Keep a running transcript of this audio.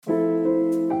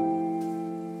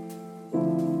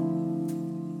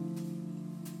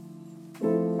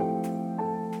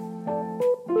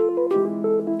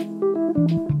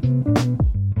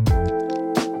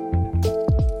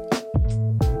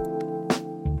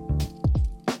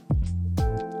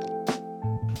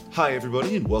Hi,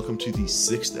 everybody, and welcome to the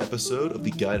 6th episode of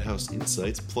the Guidehouse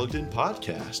Insights Plugged In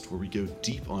podcast, where we go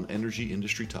deep on energy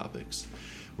industry topics.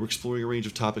 We're exploring a range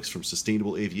of topics from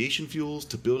sustainable aviation fuels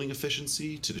to building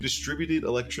efficiency to distributed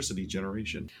electricity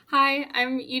generation. Hi,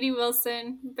 I'm Edie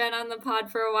Wilson, been on the pod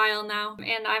for a while now,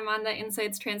 and I'm on the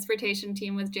Insights Transportation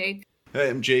team with Jake. Hi,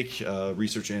 I'm Jake,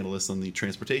 research analyst on the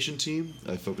transportation team.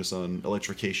 I focus on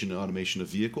electrification and automation of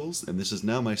vehicles, and this is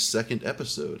now my 2nd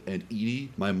episode. And Edie,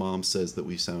 my mom says that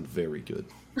we sound very good.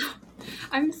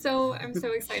 I'm so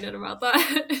excited about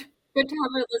that. Good to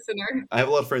have a listener. I have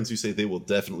a lot of friends who say they will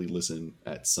definitely listen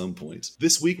at some point.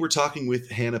 This week, we're talking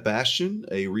with Hannah Bastian,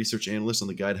 a research analyst on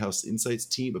the Guidehouse Insights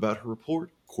team, about her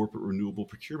report, Corporate Renewable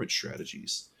Procurement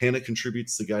Strategies. Hannah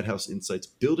contributes to Guidehouse Insights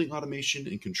Building Automation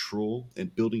and Control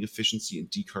and Building Efficiency and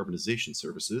Decarbonization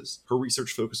Services. Her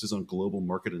research focuses on global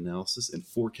market analysis and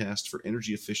forecast for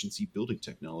energy efficiency building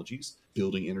technologies,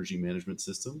 building energy management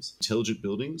systems, intelligent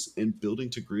buildings, and building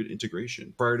to grid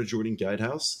integration. Prior to joining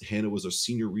Guidehouse, Hannah was a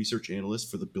senior research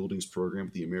analyst for the Buildings Program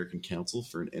at the American Council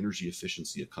for an Energy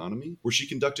Efficiency Economy, where she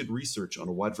conducted research on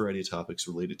a wide variety of topics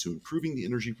related to improving the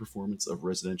energy performance of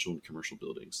residential and commercial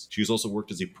buildings. She has also worked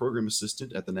as a program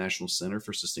assistant at the National Center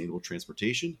for Sustainable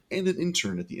Transportation and an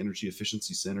intern at the Energy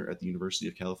Efficiency Center at the University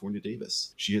of California,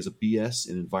 Davis. She has a BS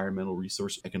in Environmental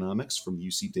Resource Economics from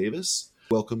UC Davis.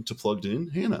 Welcome to Plugged In,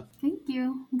 Hannah. Thank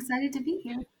you. I'm excited to be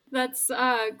here. That's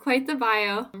quite the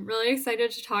bio. I'm really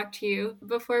excited to talk to you.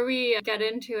 Before we get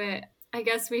into it, I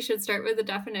guess we should start with a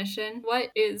definition. What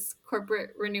is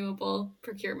corporate renewable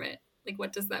procurement?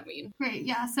 What does that mean? Great.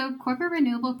 Yeah. So corporate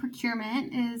renewable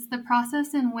procurement is the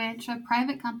process in which a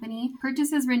private company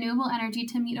purchases renewable energy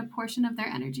to meet a portion of their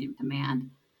energy demand.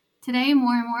 Today,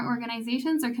 more and more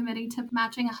organizations are committing to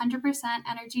matching 100%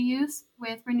 energy use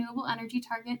with renewable energy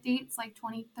target dates like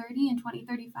 2030 and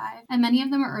 2035, and many of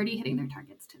them are already hitting their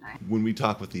targets today. When we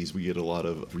talk with these, we get a lot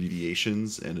of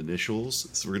abbreviations and initials,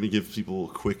 so we're going to give people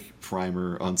a quick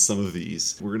primer on some of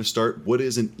these. We're going to start, what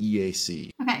is an EAC?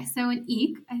 Okay, so an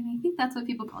EAC, I think that's what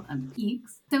people call them,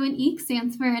 EACs. So an EAC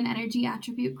stands for an Energy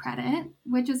Attribute Credit,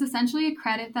 which is essentially a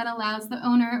credit that allows the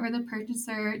owner or the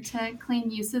purchaser to claim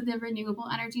use of the renewable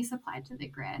energy supplied to the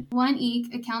grid. One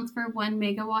EAC accounts for 1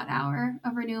 megawatt hour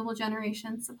of renewable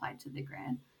generation supplied to the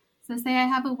grid. So say I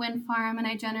have a wind farm and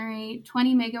I generate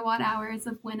 20 megawatt hours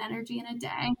of wind energy in a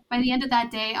day. By the end of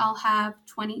that day, I'll have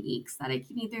 20 EACs that I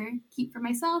can either keep for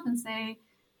myself and say,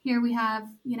 here we have,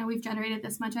 we've generated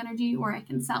this much energy, or I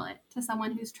can sell it to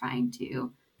someone who's trying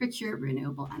to procure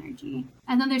renewable energy.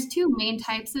 And then there's two main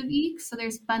types of EACs. So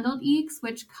there's bundled EACs,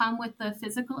 which come with the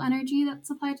physical energy that's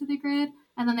supplied to the grid.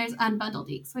 And then there's unbundled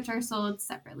EACs, which are sold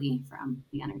separately from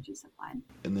the energy supplied.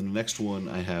 And then the next one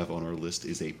I have on our list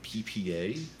is a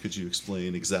PPA. Could you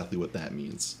explain exactly what that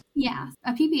means? Yeah,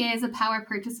 a PPA is a power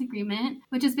purchase agreement,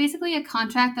 which is basically a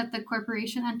contract that the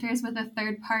corporation enters with a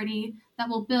third party that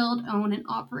will build, own, and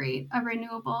operate a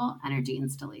renewable energy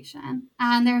installation.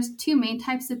 And there's two main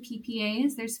types of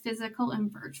PPAs. There's physical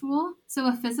and virtual. So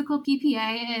a physical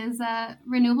PPA is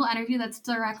renewable energy that's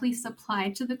directly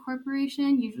supplied to the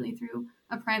corporation, usually through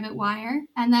a private wire.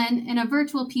 And then in a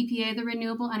virtual PPA, the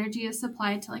renewable energy is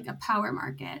supplied to a power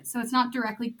market. So it's not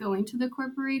directly going to the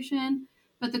corporation,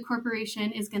 but the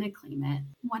corporation is going to claim it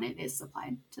when it is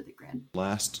supplied to the grid.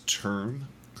 Last term,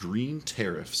 green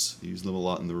tariffs. You use them a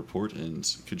lot in the report, and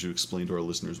could you explain to our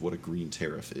listeners what a green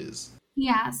tariff is?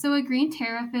 Yeah, so a green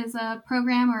tariff is a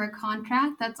program or a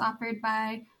contract that's offered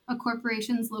by a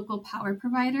corporation's local power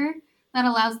provider that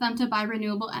allows them to buy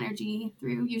renewable energy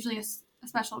through usually a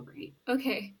special rate.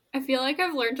 Okay. I feel like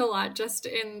I've learned a lot just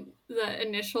in the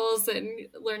initials and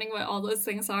learning what all those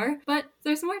things are, but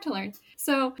there's more to learn.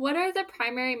 So what are the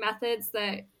primary methods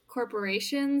that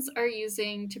corporations are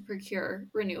using to procure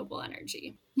renewable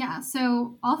energy? Yeah,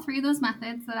 so all three of those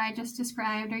methods that I just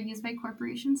described are used by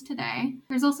corporations today.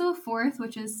 There's also a fourth,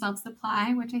 which is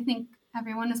self-supply, which I think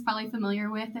everyone is probably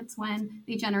familiar with. It's when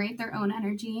they generate their own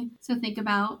energy. So think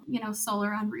about,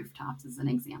 solar on rooftops as an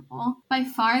example. By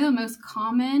far, the most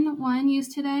common one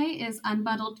used today is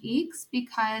unbundled EACs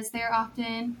because they're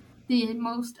often the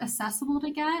most accessible to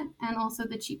get and also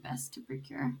the cheapest to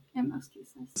procure in most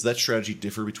cases. Does that strategy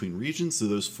differ between regions? So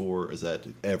those four, is that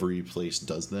every place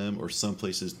does them, or some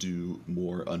places do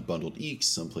more unbundled EACs,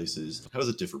 some places, how does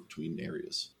it differ between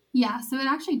areas? Yeah, so it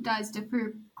actually does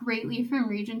differ greatly from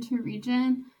region to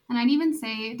region. And I'd even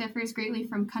say it differs greatly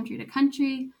from country to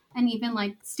country and even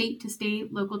state to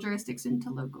state, local jurisdiction to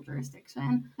local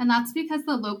jurisdiction. And that's because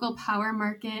the local power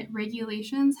market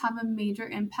regulations have a major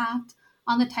impact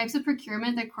on the types of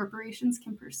procurement that corporations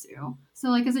can pursue.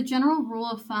 So as a general rule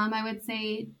of thumb, I would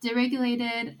say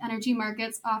deregulated energy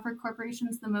markets offer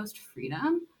corporations the most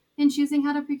freedom in choosing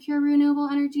how to procure renewable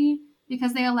energy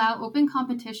because they allow open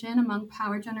competition among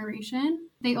power generation.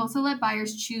 They also let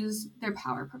buyers choose their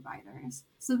power providers.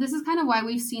 So this is kind of why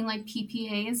we've seen like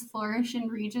PPAs flourish in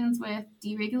regions with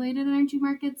deregulated energy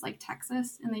markets like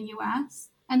Texas in the US.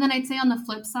 And then I'd say on the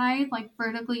flip side, like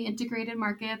vertically integrated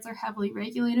markets or heavily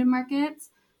regulated markets,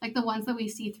 like the ones that we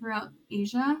see throughout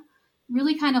Asia,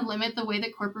 really kind of limit the way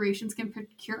that corporations can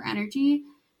procure energy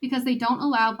because they don't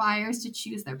allow buyers to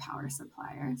choose their power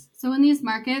suppliers. So in these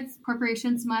markets,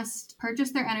 corporations must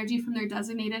purchase their energy from their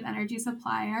designated energy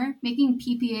supplier, making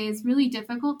PPAs really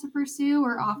difficult to pursue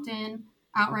or often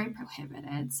outright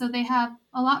prohibited. So they have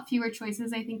a lot fewer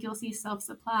choices. I think you'll see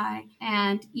self-supply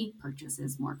and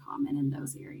e-purchases more common in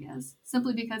those areas,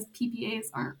 simply because PPAs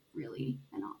aren't really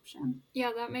an option.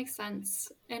 Yeah, that makes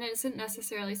sense. And it isn't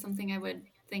necessarily something I would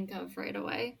think of right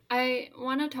away. I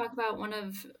want to talk about one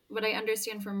of what I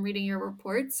understand from reading your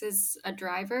reports is a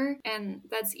driver, and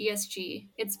that's ESG.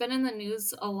 It's been in the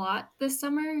news a lot this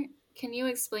summer. Can you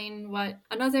explain what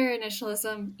another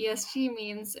initialism ESG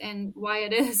means and why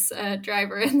it is a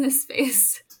driver in this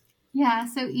space? Yeah,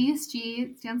 so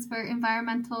ESG stands for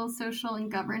environmental, social,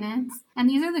 and governance. And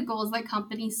these are the goals that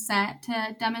companies set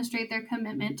to demonstrate their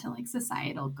commitment to like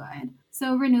societal good.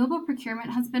 So renewable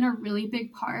procurement has been a really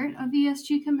big part of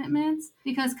ESG commitments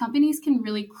because companies can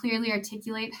really clearly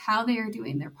articulate how they are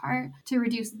doing their part to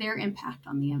reduce their impact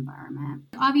on the environment.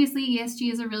 Obviously,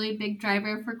 ESG is a really big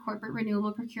driver for corporate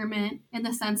renewable procurement in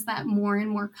the sense that more and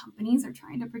more companies are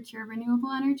trying to procure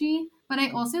renewable energy. But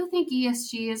I also think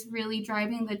ESG is really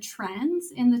driving the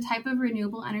trends in the type of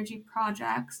renewable energy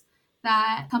projects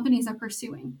that companies are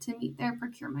pursuing to meet their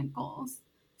procurement goals.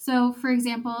 So, for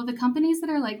example, the companies that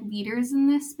are like leaders in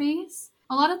this space,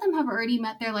 a lot of them have already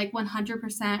met their like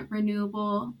 100%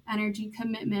 renewable energy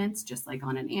commitments just like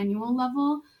on an annual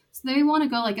level. So they want to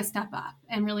go like a step up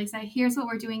and really say, here's what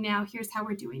we're doing now, here's how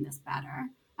we're doing this better.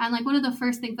 And like one of the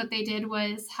first things that they did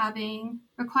was having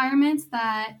requirements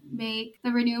that make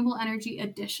the renewable energy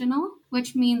additional,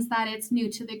 which means that it's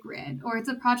new to the grid, or it's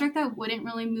a project that wouldn't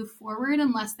really move forward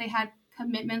unless they had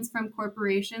commitments from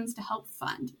corporations to help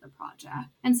fund the project.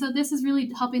 And so this is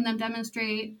really helping them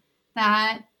demonstrate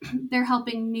that they're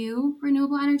helping new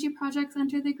renewable energy projects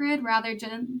enter the grid rather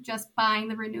than just buying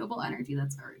the renewable energy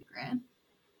that's already grid.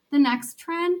 The next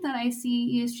trend that I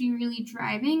see ESG really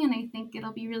driving, and I think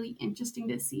it'll be really interesting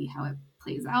to see how it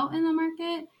plays out in the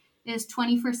market, is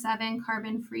 24/7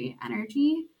 carbon-free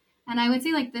energy. And I would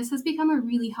say like this has become a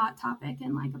really hot topic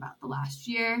in like about the last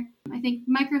year. I think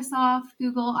Microsoft,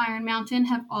 Google, Iron Mountain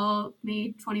have all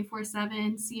made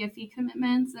 24/7 CFE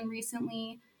commitments. And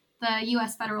recently the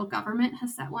US federal government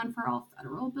has set one for all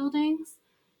federal buildings.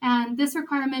 And this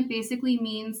requirement basically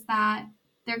means that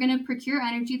they're going to procure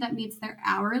energy that meets their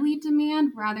hourly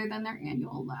demand rather than their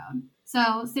annual load.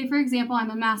 So say, for example,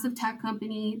 I'm a massive tech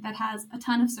company that has a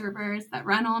ton of servers that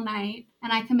run all night,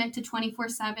 and I commit to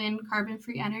 24/7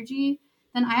 carbon-free energy,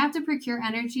 then I have to procure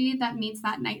energy that meets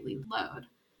that nightly load.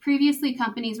 Previously,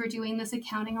 companies were doing this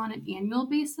accounting on an annual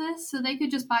basis, so they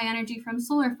could just buy energy from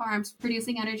solar farms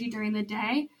producing energy during the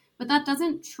day, but that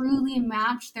doesn't truly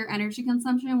match their energy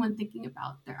consumption when thinking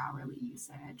about their hourly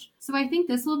usage. So I think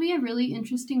this will be a really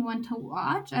interesting one to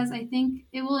watch, as I think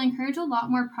it will encourage a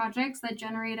lot more projects that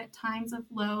generate at times of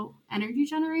low energy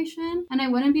generation. And I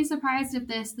wouldn't be surprised if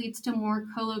this leads to more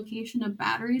co-location of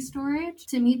battery storage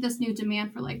to meet this new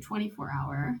demand for like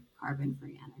 24-hour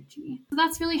carbon-free energy. So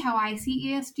that's really how I see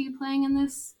ESG playing in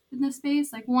this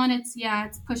space. Like one, it's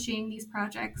pushing these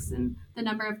projects and the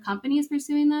number of companies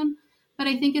pursuing them. But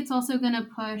I think it's also going to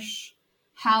push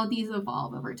how these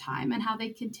evolve over time and how they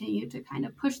continue to kind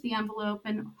of push the envelope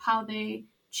and how they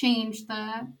change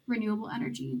the renewable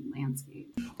energy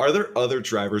landscape. Are there other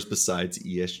drivers besides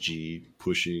ESG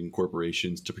pushing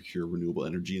corporations to procure renewable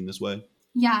energy in this way?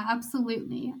 Yeah,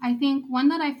 absolutely. I think one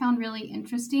that I found really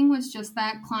interesting was just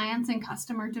that clients and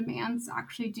customer demands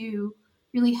actually do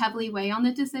really heavily weigh on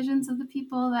the decisions of the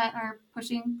people that are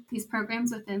pushing these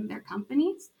programs within their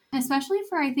companies, especially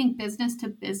for, I think, business to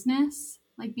business,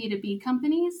 like B2B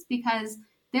companies, because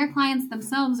their clients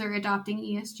themselves are adopting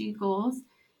ESG goals.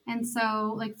 And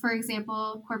so, like, for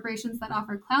example, corporations that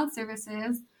offer cloud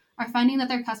services are finding that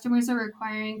their customers are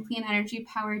requiring clean energy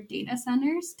powered data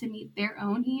centers to meet their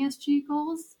own ESG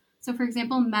goals. So, for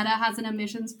example, Meta has an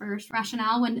emissions first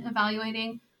rationale when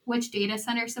evaluating which data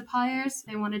center suppliers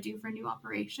they want to do for new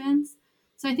operations.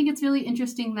 So I think it's really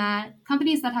interesting that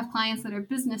companies that have clients that are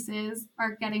businesses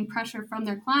are getting pressure from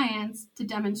their clients to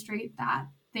demonstrate that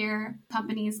their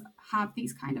companies have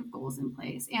these kind of goals in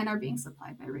place and are being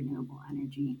supplied by renewable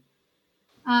energy.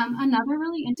 Another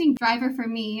really interesting driver for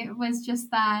me was just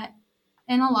that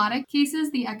in a lot of cases,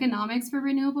 the economics for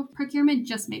renewable procurement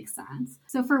just makes sense.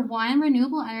 So for one,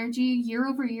 renewable energy year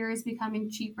over year is becoming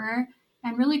cheaper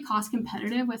and really cost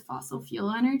competitive with fossil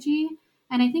fuel energy.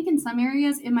 And I think in some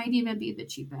areas, it might even be the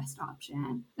cheapest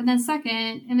option. And then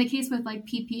second, in the case with like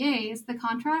PPAs, the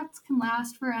contracts can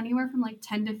last for anywhere from like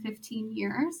 10 to 15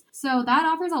 years. So that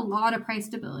offers a lot of price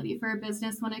stability for a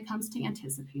business when it comes to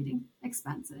anticipating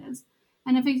expenses.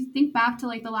 And if I think back to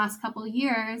like the last couple of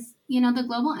years, the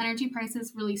global energy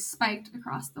prices really spiked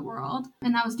across the world.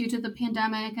 And that was due to the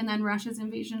pandemic and then Russia's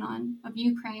invasion of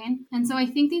Ukraine. And so I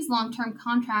think these long-term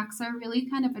contracts are really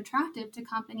kind of attractive to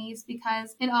companies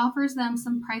because it offers them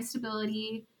some price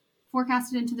stability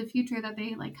forecasted into the future that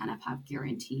they like kind of have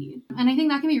guaranteed. And I think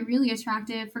that can be really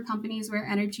attractive for companies where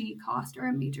energy costs are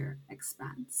a major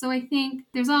expense. So I think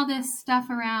there's all this stuff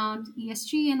around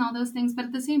ESG and all those things, but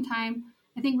at the same time,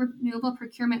 I think renewable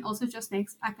procurement also just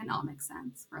makes economic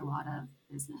sense for a lot of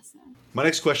businesses. My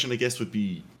next question, I guess, would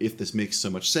be, if this makes so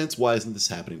much sense, why isn't this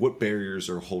happening? What barriers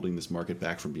are holding this market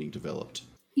back from being developed?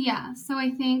 Yeah, so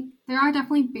I think there are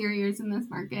definitely barriers in this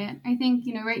market. I think,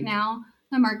 right now,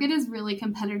 the market is really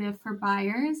competitive for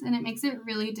buyers, and it makes it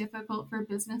really difficult for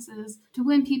businesses to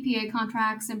win PPA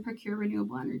contracts and procure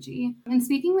renewable energy. And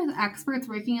speaking with experts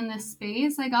working in this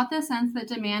space, I got the sense that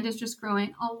demand is just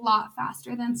growing a lot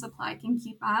faster than supply can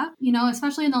keep up.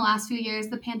 Especially in the last few years,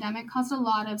 the pandemic caused a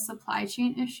lot of supply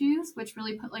chain issues, which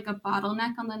really put like a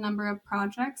bottleneck on the number of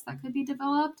projects that could be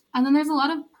developed. And then there's a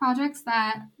lot of projects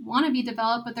that want to be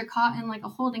developed, but they're caught in like a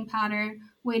holding pattern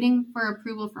waiting for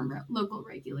approval from local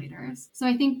regulators. So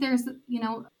I think there's,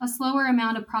 a slower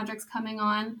amount of projects coming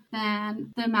on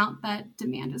than the amount that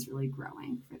demand is really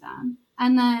growing for them.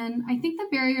 And then I think the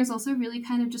barriers also really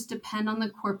kind of just depend on the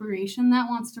corporation that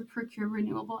wants to procure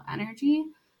renewable energy.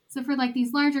 So for like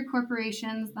these larger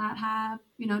corporations that have,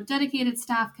 dedicated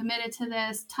staff committed to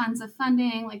this, tons of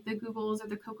funding, like the Googles or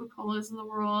the Coca-Colas of the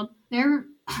world,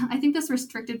 I think this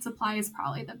restricted supply is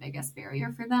probably the biggest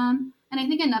barrier for them. And I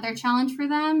think another challenge for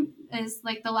them is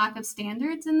like the lack of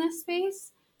standards in this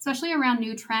space, especially around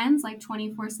new trends like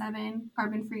 24/7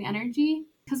 carbon-free energy.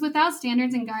 Because without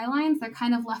standards and guidelines, they're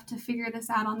kind of left to figure this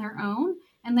out on their own.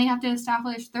 And they have to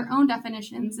establish their own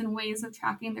definitions and ways of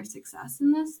tracking their success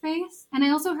in this space. And I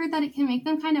also heard that it can make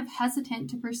them kind of hesitant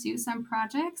to pursue some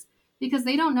projects because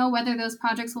they don't know whether those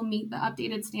projects will meet the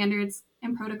updated standards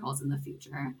and protocols in the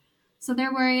future. So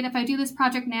they're worried, if I do this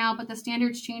project now, but the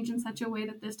standards change in such a way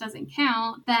that this doesn't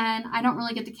count, then I don't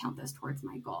really get to count this towards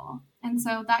my goal. And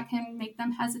so that can make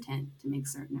them hesitant to make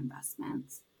certain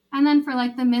investments. And then for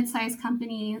like the mid-sized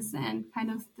companies and kind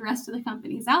of the rest of the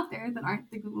companies out there that aren't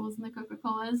the Googles and the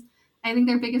Coca-Colas, I think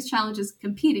their biggest challenge is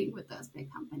competing with those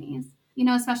big companies.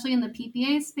 Especially in the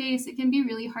PPA space, it can be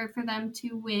really hard for them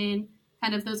to win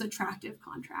kind of those attractive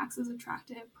contracts, those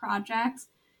attractive projects,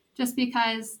 just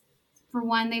because for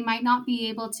one, they might not be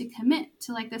able to commit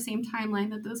to like the same timeline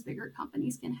that those bigger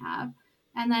companies can have.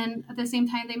 And then at the same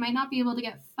time, they might not be able to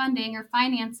get funding or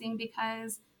financing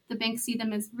because the banks see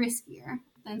them as riskier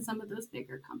than some of those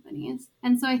bigger companies.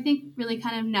 And so I think really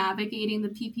kind of navigating the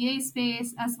PPA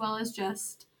space as well as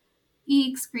just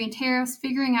EECs, green tariffs,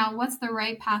 figuring out what's the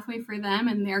right pathway for them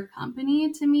and their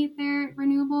company to meet their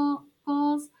renewable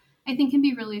goals, I think can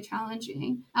be really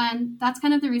challenging. And that's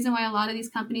kind of the reason why a lot of these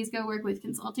companies go work with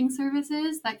consulting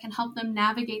services that can help them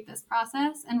navigate this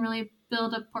process and really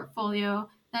build a portfolio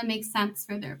that makes sense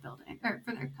for their building or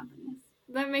for their companies.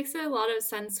 That makes a lot of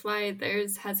sense why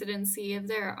there's hesitancy if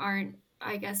there aren't,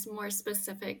 I guess, more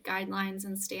specific guidelines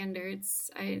and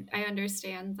standards. I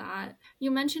understand that.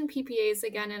 You mentioned PPAs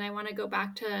again, and I want to go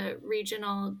back to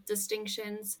regional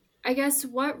distinctions. I guess,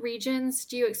 what regions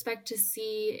do you expect to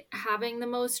see having the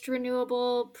most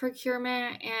renewable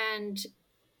procurement, and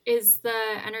is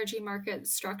the energy market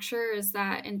structure, is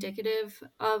that indicative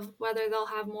of whether they'll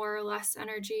have more or less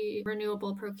energy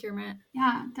renewable procurement?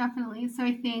 Yeah, definitely. So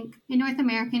I think in North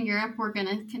America and Europe, we're going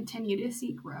to continue to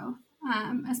see growth,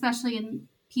 especially in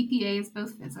PPAs,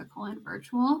 both physical and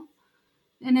virtual.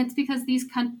 And it's because these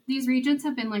regions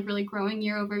have been like really growing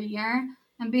year over year.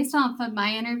 And based off of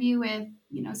my interview with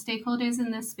stakeholders in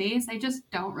this space, I just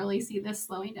don't really see this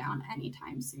slowing down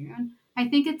anytime soon. I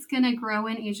think it's going to grow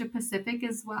in Asia Pacific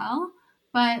as well.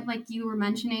 But like you were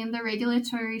mentioning, the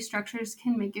regulatory structures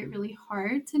can make it really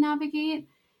hard to navigate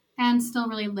and still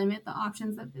really limit the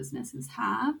options that businesses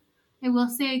have. I will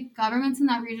say governments in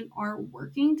that region are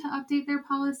working to update their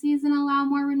policies and allow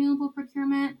more renewable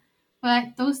procurement,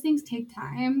 but those things take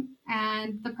time,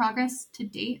 and the progress to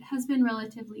date has been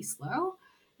relatively slow.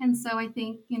 And so I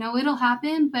think, it'll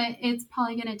happen, but it's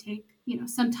probably going to take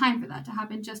some time for that to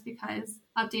happen, just because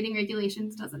updating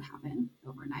regulations doesn't happen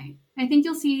overnight. I think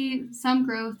you'll see some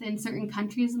growth in certain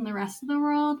countries in the rest of the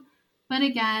world. But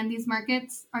again, these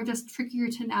markets are just trickier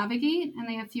to navigate and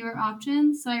they have fewer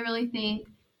options. So I really think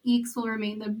EECs will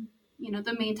remain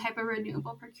the main type of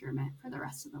renewable procurement for the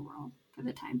rest of the world for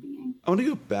the time being. I want to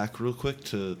go back real quick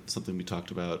to something we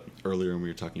talked about earlier when we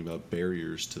were talking about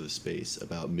barriers to the space,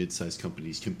 about mid-sized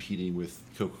companies competing with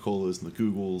Coca-Colas and the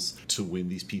Googles to win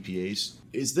these PPAs.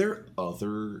 Is there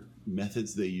other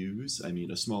methods they use? I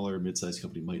mean, a smaller mid-sized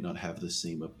company might not have the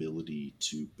same ability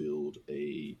to build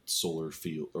a solar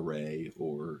field array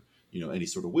or any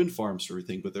sort of wind farm sort of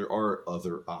thing, but there are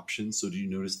other options. So do you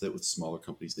notice that with smaller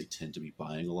companies, they tend to be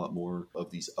buying a lot more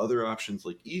of these other options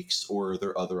like EECs, or are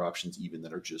there other options even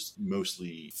that are just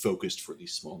mostly focused for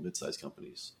these small mid-sized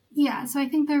companies? Yeah, so I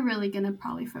think they're really going to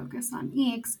probably focus on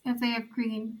EECs. If they have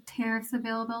green tariffs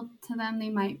available to them, they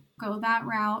might go that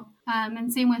route.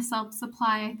 And same with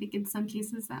self-supply. I think in some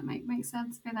cases that might make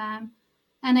sense for them.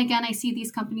 And again, I see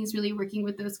these companies really working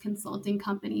with those consulting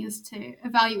companies to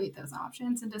evaluate those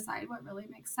options and decide what really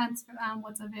makes sense for them,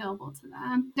 what's available to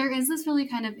them. There is this really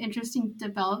kind of interesting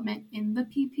development in the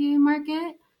PPA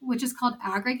market, which is called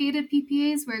aggregated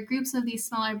PPAs, where groups of these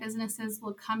smaller businesses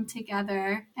will come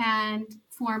together and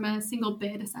form a single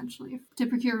bid, essentially, to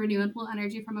procure renewable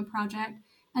energy from a project.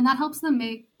 And that helps them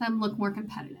make them look more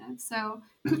competitive. So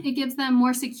it gives them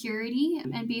more security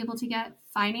and be able to get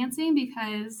financing,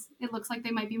 because it looks like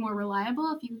they might be more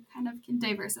reliable if you kind of can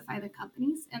diversify the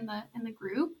companies in the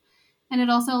group. And it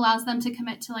also allows them to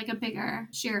commit to like a bigger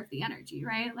share of the energy,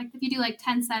 right? Like if you do like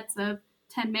 10 sets of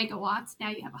 10 megawatts, now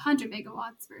you have 100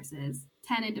 megawatts versus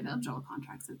 10 individual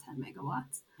contracts of 10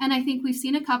 megawatts. And I think we've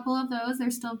seen a couple of those. They're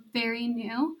still very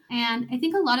new. And I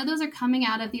think a lot of those are coming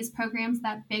out of these programs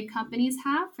that big companies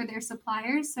have for their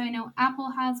suppliers. So I know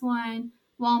Apple has one,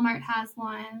 Walmart has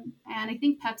one, and I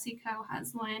think PepsiCo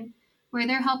has one, where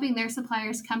they're helping their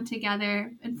suppliers come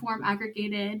together and form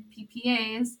aggregated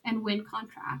PPAs and win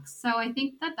contracts. So I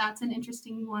think that that's an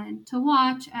interesting one to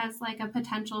watch as like a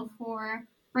potential for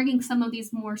bringing some of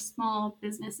these more small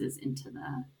businesses into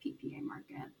the PPA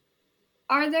market.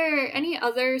 Are there any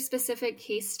other specific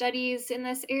case studies in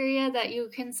this area that you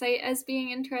can cite as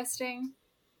being interesting?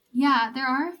 Yeah, there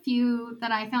are a few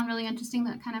that I found really interesting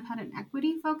that kind of had an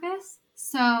equity focus.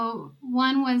 So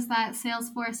one was that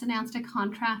Salesforce announced a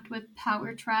contract with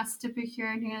Power Trust to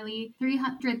procure nearly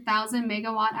 300,000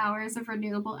 megawatt hours of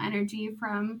renewable energy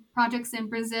from projects in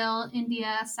Brazil,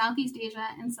 India, Southeast Asia,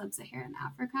 and Sub-Saharan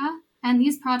Africa. And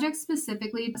these projects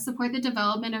specifically support the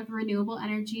development of renewable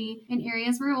energy in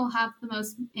areas where it will have the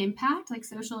most impact, like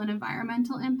social and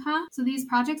environmental impact. So these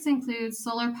projects include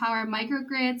solar power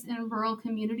microgrids in rural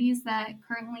communities that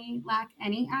currently lack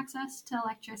any access to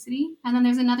electricity. And then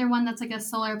there's another one that's like a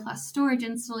solar plus storage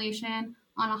installation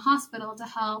on a hospital to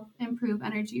help improve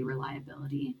energy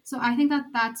reliability. So I think that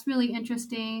that's really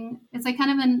interesting. It's like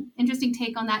kind of an interesting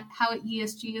take on that, how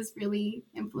ESG is really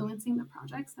influencing the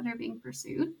projects that are being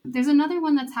pursued. There's another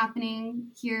one that's happening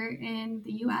here in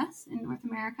the US, in North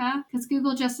America, because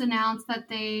Google just announced that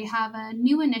they have a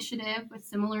new initiative with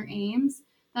similar aims,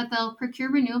 that they'll procure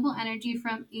renewable energy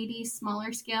from 80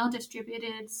 smaller scale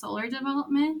distributed solar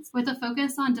developments with a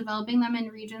focus on developing them in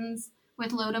regions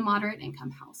with low to moderate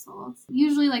income households.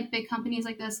 Usually like big companies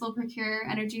like this will procure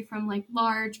energy from like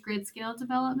large grid scale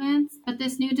developments, but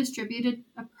this new distributed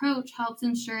approach helps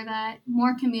ensure that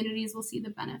more communities will see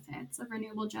the benefits of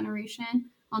renewable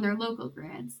generation on their local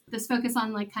grids. This focus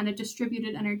on like kind of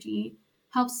distributed energy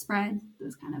helps spread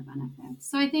those kind of benefits.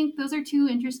 So I think those are two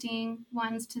interesting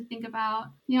ones to think about.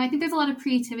 I think there's a lot of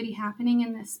creativity happening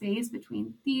in this space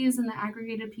between these and the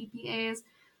aggregated PPAs.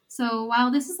 So while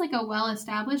this is like a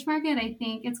well-established market, I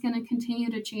think it's going to continue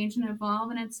to change and evolve,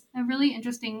 and it's a really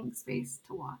interesting space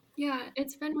to watch. Yeah,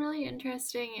 it's been really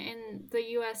interesting in the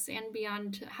US and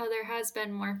beyond how there has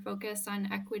been more focus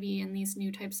on equity in these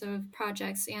new types of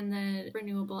projects and the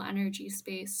renewable energy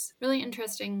space. Really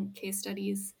interesting case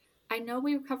studies. I know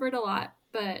we've covered a lot,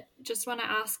 but just want to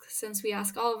ask, since we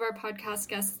ask all of our podcast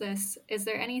guests this, is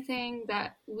there anything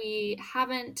that we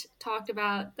haven't talked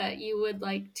about that you would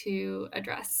like to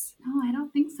address? No, I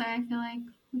don't think so. I feel like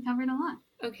we covered a lot.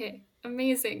 Okay,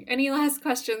 amazing. Any last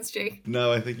questions, Jake?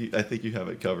 No, I think you have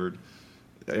it covered.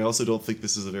 I also don't think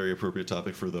this is a very appropriate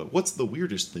topic for the "what's the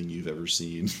weirdest thing you've ever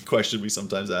seen" question we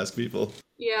sometimes ask people.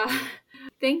 Yeah.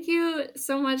 Thank you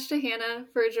so much to Hannah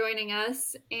for joining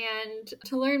us. And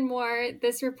to learn more,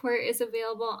 this report is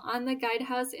available on the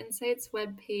Guidehouse Insights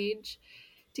webpage.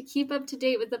 To keep up to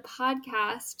date with the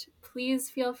podcast, please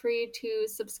feel free to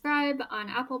subscribe on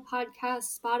Apple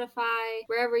Podcasts, Spotify,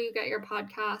 wherever you get your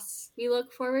podcasts. We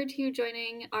look forward to you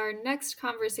joining our next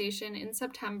conversation in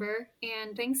September.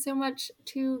 And thanks so much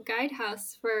to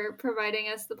Guidehouse for providing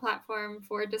us the platform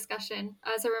for discussion.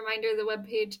 As a reminder, the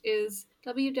webpage is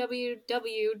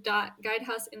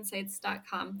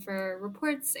www.guidehouseinsights.com for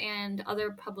reports and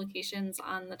other publications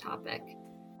on the topic.